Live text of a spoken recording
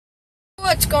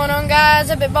What's going on, guys?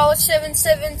 I'm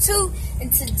BigBaller772,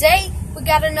 and today we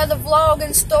got another vlog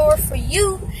in store for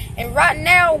you. And right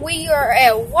now we are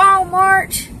at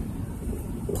Walmart,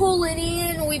 pulling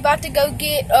in. We about to go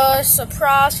get a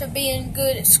surprise for being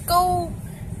good at school.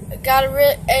 Gotta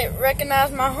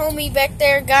recognize my homie back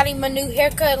there. Got him a new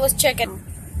haircut. Let's check it.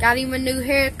 Got him a new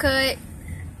haircut.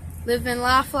 Living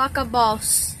life like a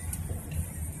boss.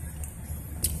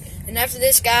 And after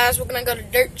this, guys, we're gonna go to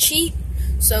Dirt Cheap.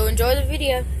 So enjoy the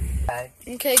video.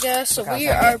 Okay, guys, so we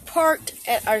are parked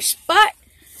at our spot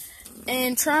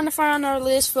and trying to find our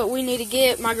list, but we need to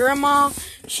get my grandma.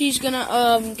 She's gonna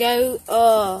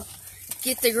go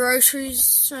get the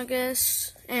groceries, I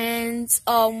guess, and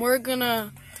we're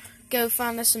gonna go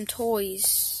find us some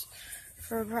toys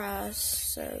for a prize.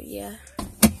 So yeah,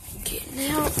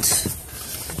 getting out.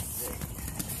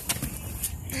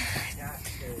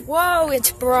 Whoa, it's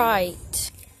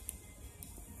bright.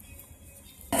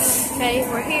 Okay,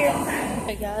 we're here.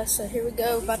 Okay, guys, so here we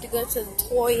go. About to go to the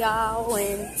toy aisle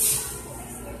and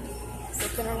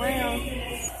looking around.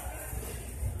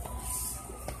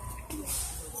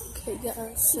 Okay,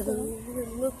 guys, so we're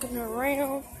looking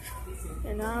around,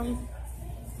 and I'm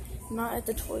not at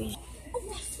the toys. Oh,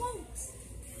 my phones.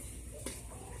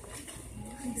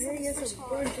 There is a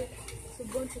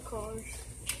bunch of cars.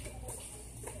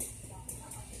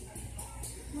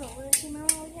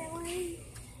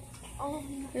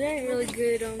 It ain't really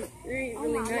good on. It ain't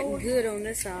really nothing good on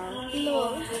this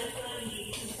aisle.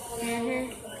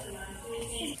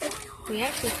 We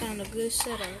actually found a good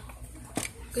set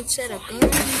of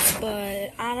guns,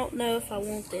 but I don't know if I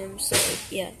want them. So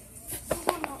yeah.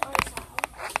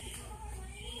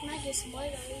 Can I get some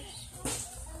Legos?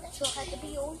 That's what I had to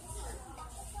be on.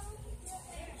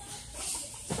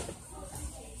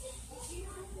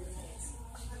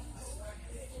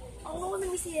 Oh,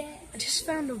 let me see that. I just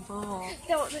found a ball.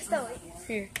 Let's throw it.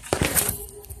 Here.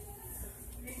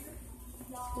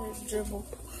 There's Dribble.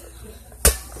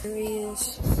 There he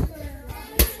is.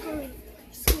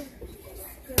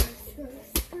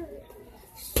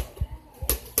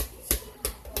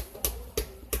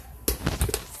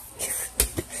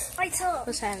 Lights up.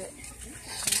 Let's have it.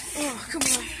 Oh, come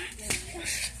on.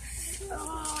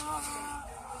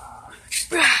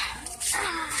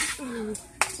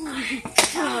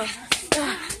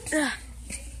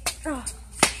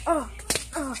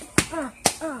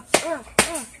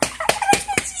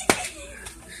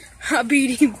 I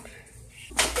beat him.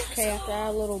 Okay, after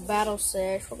our little battle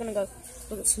sesh, we're gonna go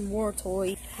look at some more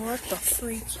toys. What the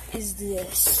freak is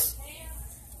this?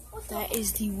 That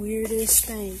is the weirdest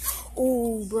thing.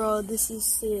 Oh, bro, this is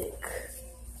sick.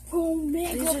 Oh,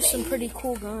 mega. These are some pretty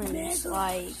cool guns. Mega.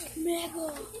 Like,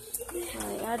 Mega.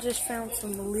 I just found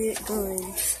some lit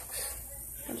guns.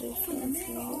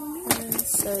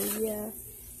 So yeah,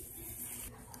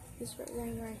 this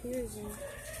thing right here is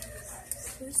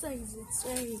this thing's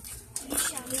insane. You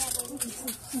shall never win.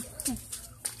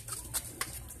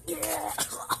 Yeah.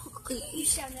 You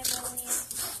shall never win.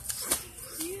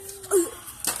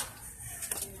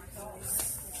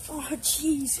 Oh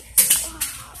Jesus!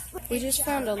 We just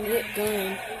found a lit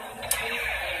gun.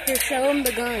 Here, show him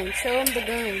the gun. Show him the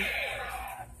gun.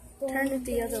 Turn it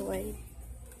the other way.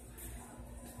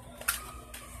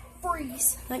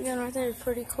 Freeze. That gun right there is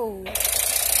pretty cool.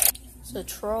 It's a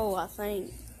troll, I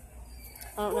think.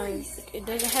 I don't know. It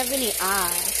doesn't have any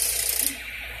eyes.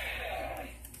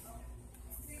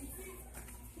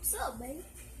 What's up, baby?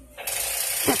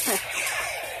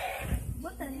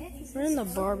 What the heck is We're in the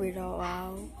Barbie doll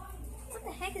aisle. What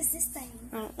the heck is this thing?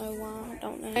 I don't know why. I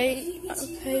don't know.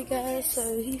 Okay, guys.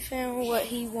 So he found what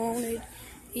he wanted.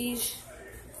 He's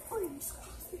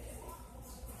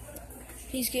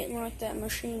getting like that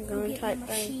machine gun type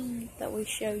thing that we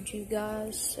showed you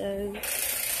guys. So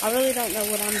I really don't know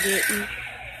what I'm getting.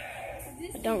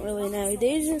 I don't really know.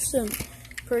 These are some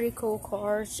pretty cool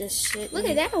cars just sitting. Look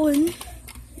at that one.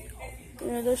 You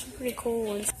know, those are pretty cool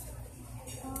ones.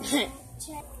 It's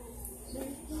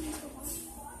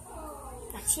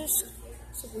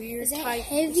a weird type.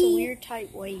 It's a weird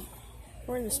type weight.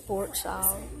 We're in the sports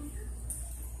aisle.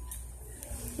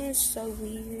 It's so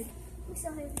weird.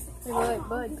 Hey,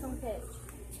 bud, come catch.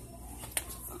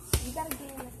 You gotta get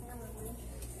in the camera, man.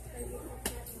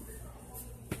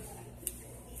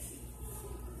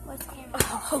 What's the camera?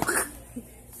 Oh.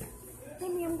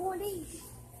 Timmy, I'm going to eat.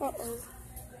 Uh-oh.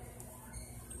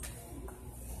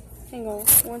 Hang on,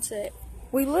 one sec.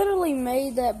 We literally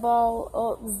made that ball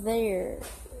up there.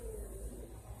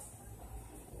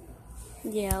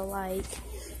 Yeah, like,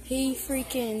 he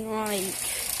freaking, like,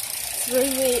 threw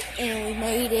it, and we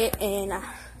made it, and,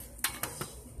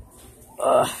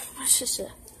 it's just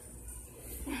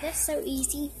That's so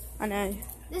easy. I know.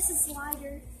 This is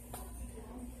lighter.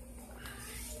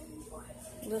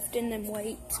 Lifting them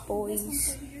weights,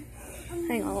 boys.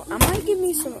 Hang on. I might give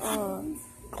me some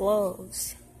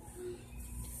gloves.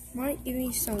 Might give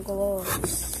me some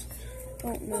gloves.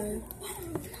 Don't know.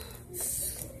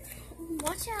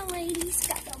 Watch out, ladies.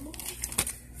 Got double.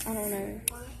 I don't know.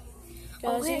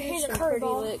 Oh, Guys, here, these here's are a some pretty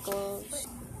curveball. lit gloves.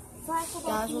 Flag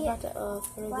football. Guys, we're hit. about to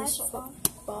throw this Flag football.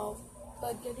 football.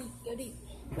 Goody, goody.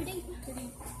 Goody. Goody.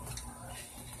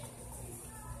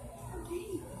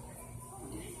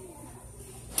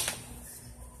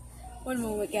 One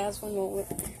moment, guys. One moment.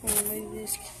 I'm gonna move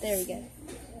this. There we go.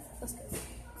 Let's go.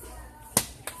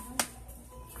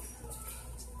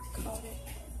 Caught it.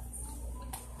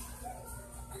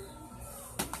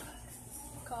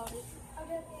 Caught it.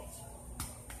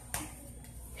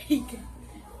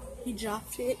 He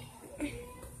dropped it.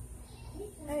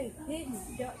 Hey, hit me,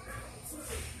 duck.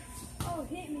 Oh,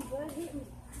 hit me, bud. Hit me.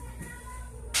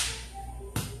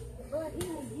 Bud, hit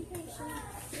me. You can't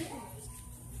shoot. Hit me.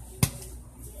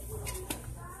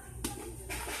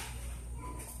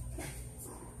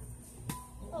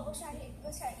 Oh, let's try it.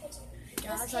 Let's try it. Catch it.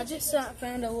 Guys, I just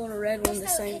found a little red one, the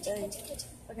same thing. Catch it.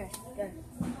 Okay, go.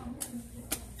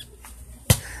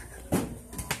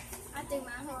 I threw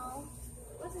mine wrong.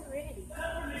 Wasn't ready.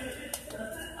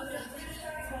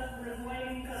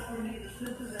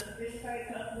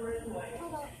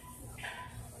 Hold on.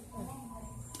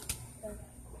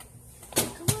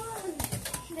 Come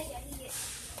on. They got hit.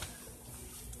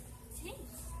 Dang.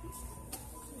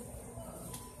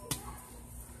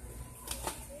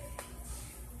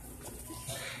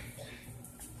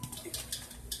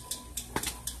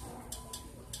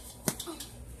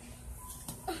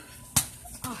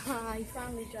 He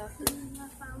finally dropped it. I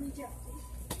finally dropped it.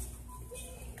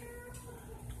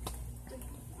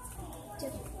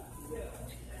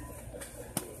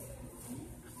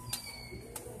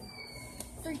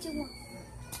 3, 2, 1.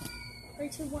 3,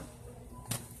 2, 1.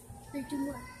 3, 2,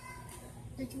 1.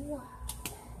 3, 2, 1.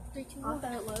 3, 2, 1. I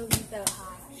felt low, you felt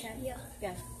high. Okay? Yeah.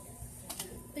 Go.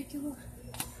 3, 2, 1.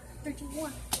 3, 2,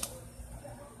 1.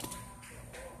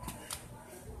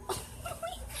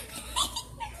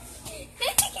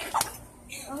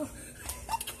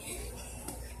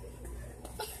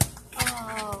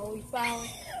 Oh,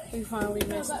 we finally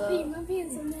messed up. My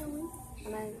pants on that one. I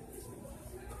know.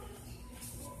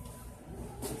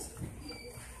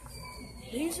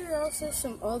 These are also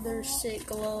some other sick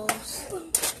gloves.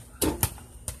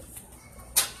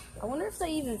 I wonder if they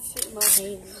even fit my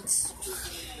hands.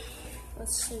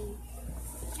 Let's see.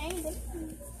 Hey, they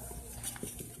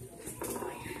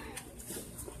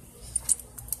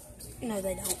No,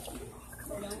 they don't.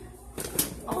 They don't.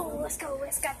 Oh, let's go.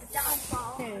 Let's got the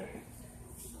dodgeball. Here.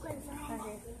 Right here.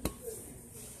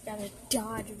 Got a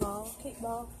dodgeball,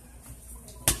 kickball.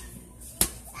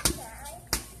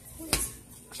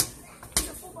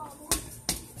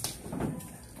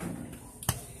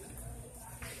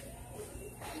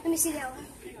 Let me see that one.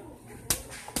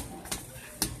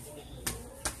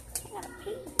 I gotta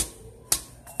pee.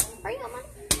 Are you on mine?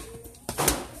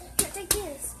 Here, take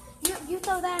this. You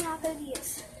throw that and I'll throw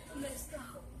this. Let's go.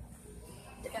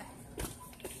 Okay.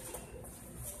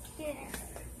 Yeah.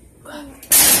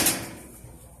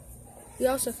 We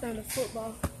also found a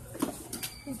football.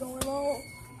 We're going on.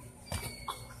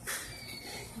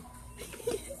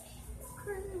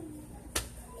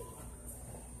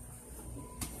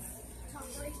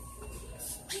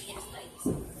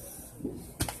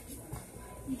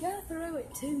 You gotta throw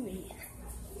it to me.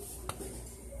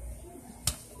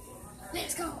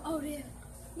 Let's go, Odell.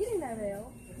 You didn't know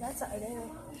Odell. That's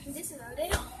Odell. This is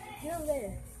Odell. Get over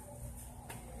there.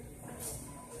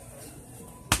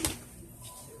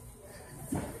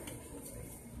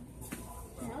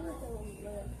 Now I'm gonna throw him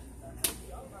blood.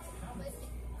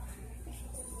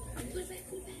 Put it back,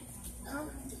 put it back.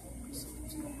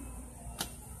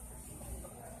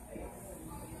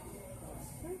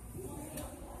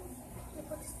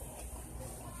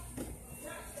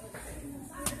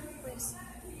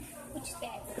 Which is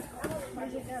bad.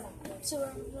 Where's it go?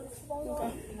 So,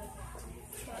 Okay.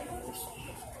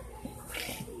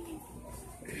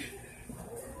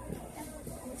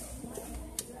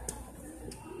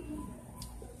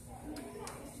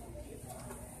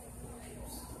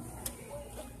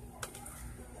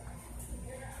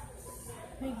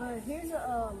 Hey, bud, here's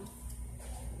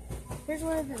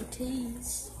one of them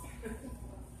tees.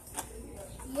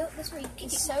 yep, that's where you kick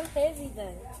It's it. so heavy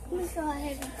though. Let me feel how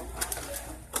heavy.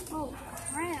 Oh,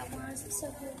 crap, why is it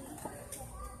so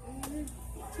heavy?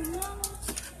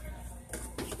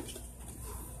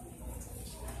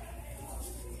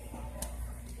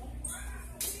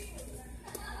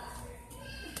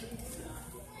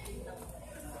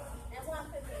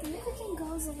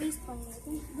 ones that he's playing with,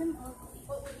 them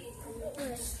ugly.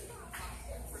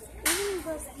 Even the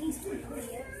girls that he's playing with.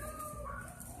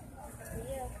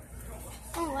 Yeah.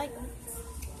 I don't like them.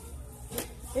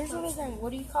 Here's one of them.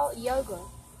 What do you call it? Yoga.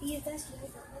 Yeah, that's yoga.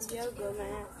 That's Yoga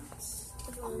mats.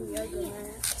 Yoga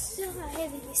mats. See how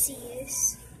heavy this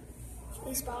is.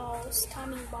 These balls.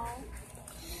 Tommy ball.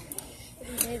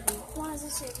 Pretty heavy. Why is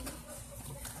this heavy?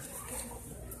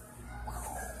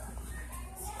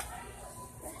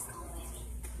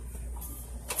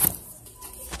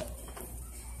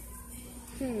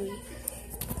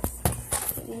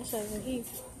 What's over here?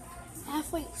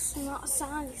 Athlete's not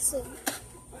signed soon.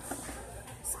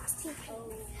 Size 10.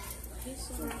 This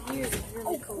one right here is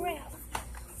really Oh cool. crap.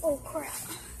 Oh crap.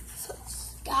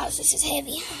 Guys, this is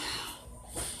heavy.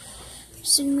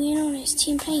 Zoom in on it, it's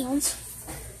 10 pounds.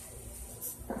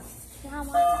 Now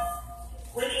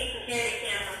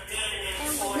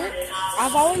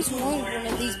I've always wanted one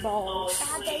of these balls.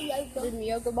 I do yoga. Them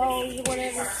yoga balls or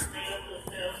whatever.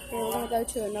 And we're gonna go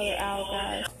to another aisle,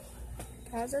 guys.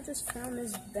 Guys, I just found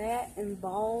this bat and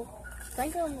ball. I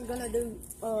think I'm gonna do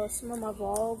some of my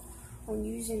vlog on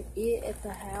using it at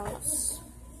the house.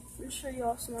 I'm gonna show you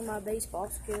all some of my baseball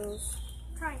skills.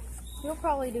 Try it. He'll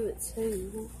probably do it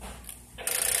too.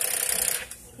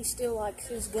 He still likes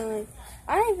his gun.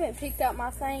 I haven't picked out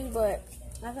my thing, but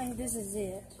I think this is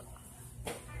it.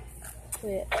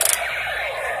 Quit.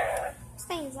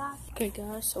 Stains off. Okay,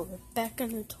 guys, so we're back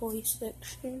in the toy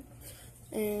section,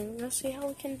 and let's see how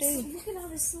we can do. Look at all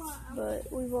this slime.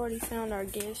 But we've already found our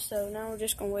gift, so now we're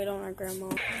just gonna wait on our grandma.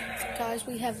 Guys,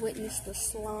 we have witnessed the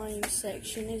slime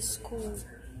section. It's cool.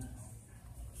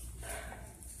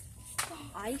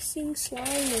 Icing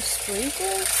slime with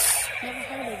sprinkles? Never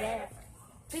heard of that.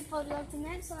 People love the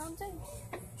next slime too.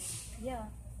 Yeah.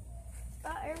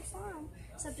 About every slime.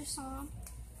 Except this slime.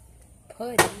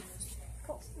 Putty.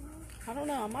 Cool. I don't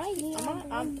know.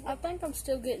 I think I'm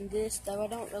still getting this, though. I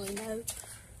don't really know.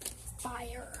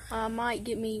 Fire. I might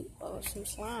get me some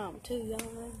slime, too. I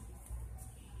don't know.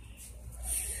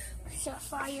 So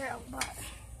fire out, but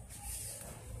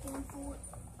going for it.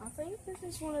 I think this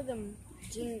is one of them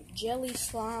jelly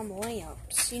slime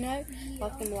lamps, you know?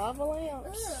 Like them lava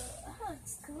lamps. Oh,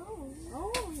 it's cool.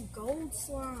 Oh, gold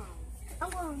slime. I'm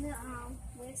going to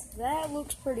with. That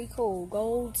looks pretty cool.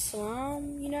 Gold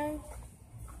slime, you know?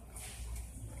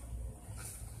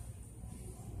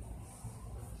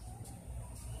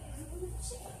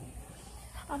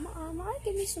 I might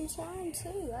give me some slime,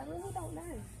 too. I really don't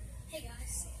know. Hey,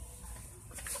 guys.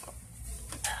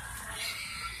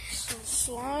 Some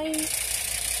slime.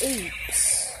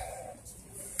 Oops.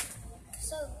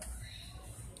 So,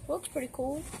 Looks pretty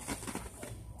cool.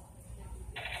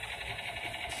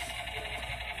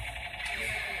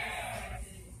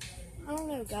 I don't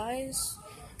know, guys.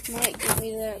 Might give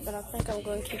me that, but I think I'm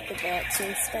going to keep the bat,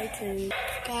 so stay tuned.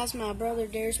 Guys, my brother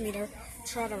dares me to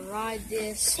try to ride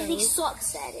this. So and he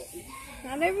sucks at it.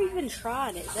 I never even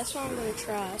tried it. That's what I'm going to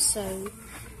try, so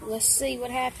let's see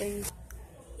what happens.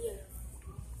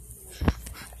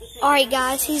 Alright,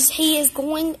 guys, he is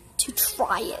going to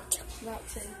try it. About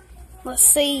to. Let's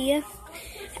see.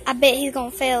 I bet he's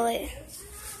going to fail it.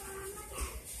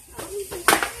 I don't even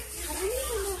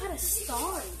know how to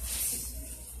start.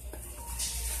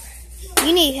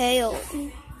 You need help.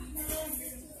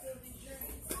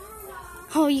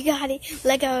 Oh, you got it.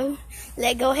 Let go.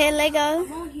 Let go. Ahead, let go.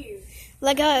 I'm on here.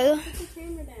 Let go. Put the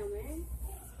camera down, man.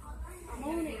 I'm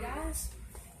on it, guys.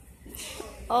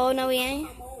 Oh, no, he ain't.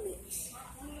 I'm on it.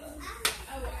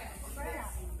 Oh,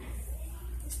 crap.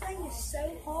 This thing is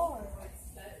so hard.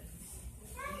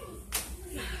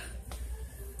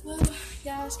 Well,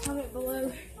 guys, comment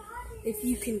below if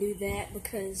you can do that,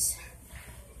 because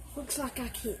looks like I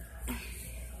can't.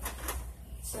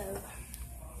 So,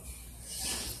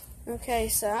 okay,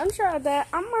 so I'm trying that.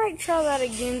 I might try that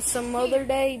again some other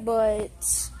day, but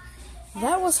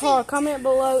that was hard. Comment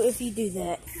below if you do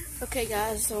that. Okay,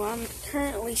 guys, so I'm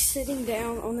currently sitting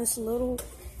down on this little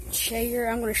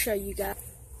chair. I'm going to show you guys.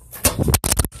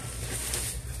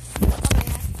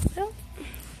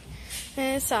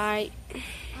 It's alright.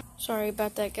 Sorry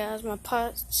about that, guys. My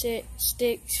pot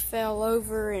sticks fell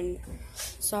over, and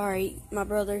sorry, my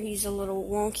brother, he's a little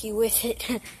wonky with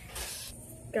it.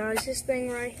 Guys, this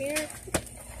thing right here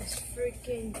is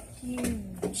freaking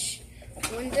huge.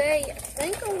 One day, I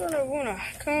think I'm gonna wanna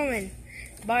come and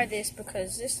buy this,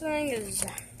 because this thing is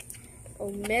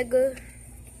Omega,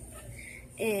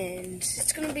 and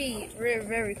it's gonna be very,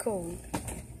 very cool.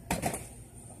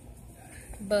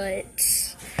 But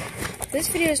this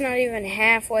video is not even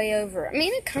halfway over. I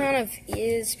mean, it kind of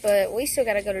is, but we still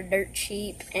gotta go to Dirt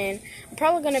Cheap, and I'm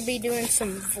probably gonna be doing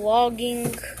some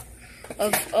vlogging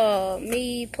of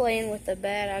me playing with the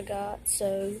bat I got.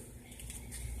 So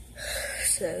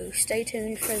stay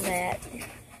tuned for that.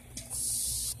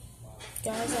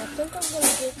 Guys, I think I'm going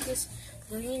to get this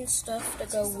green stuff to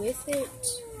go with it.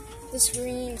 This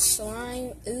green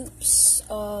slime, to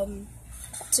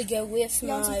go with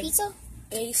my pizza?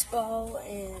 Baseball,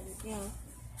 and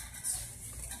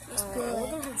we're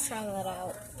going to try that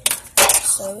out.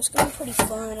 So it's going to be pretty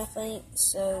fun, I think.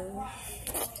 So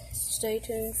stay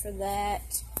tuned for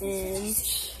that. And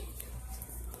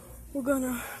we're going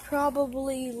to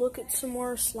probably look at some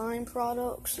more slime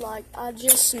products. Like, I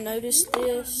just noticed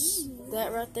this.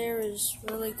 That right there is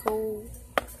really cool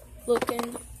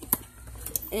looking.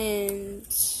 And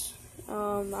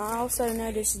I also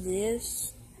noticed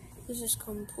this. This is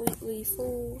completely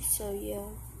full, so yeah.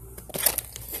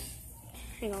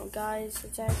 Hang on, guys.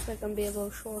 It's actually going to be a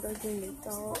little shorter than we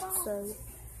thought, so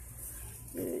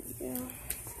good, yeah.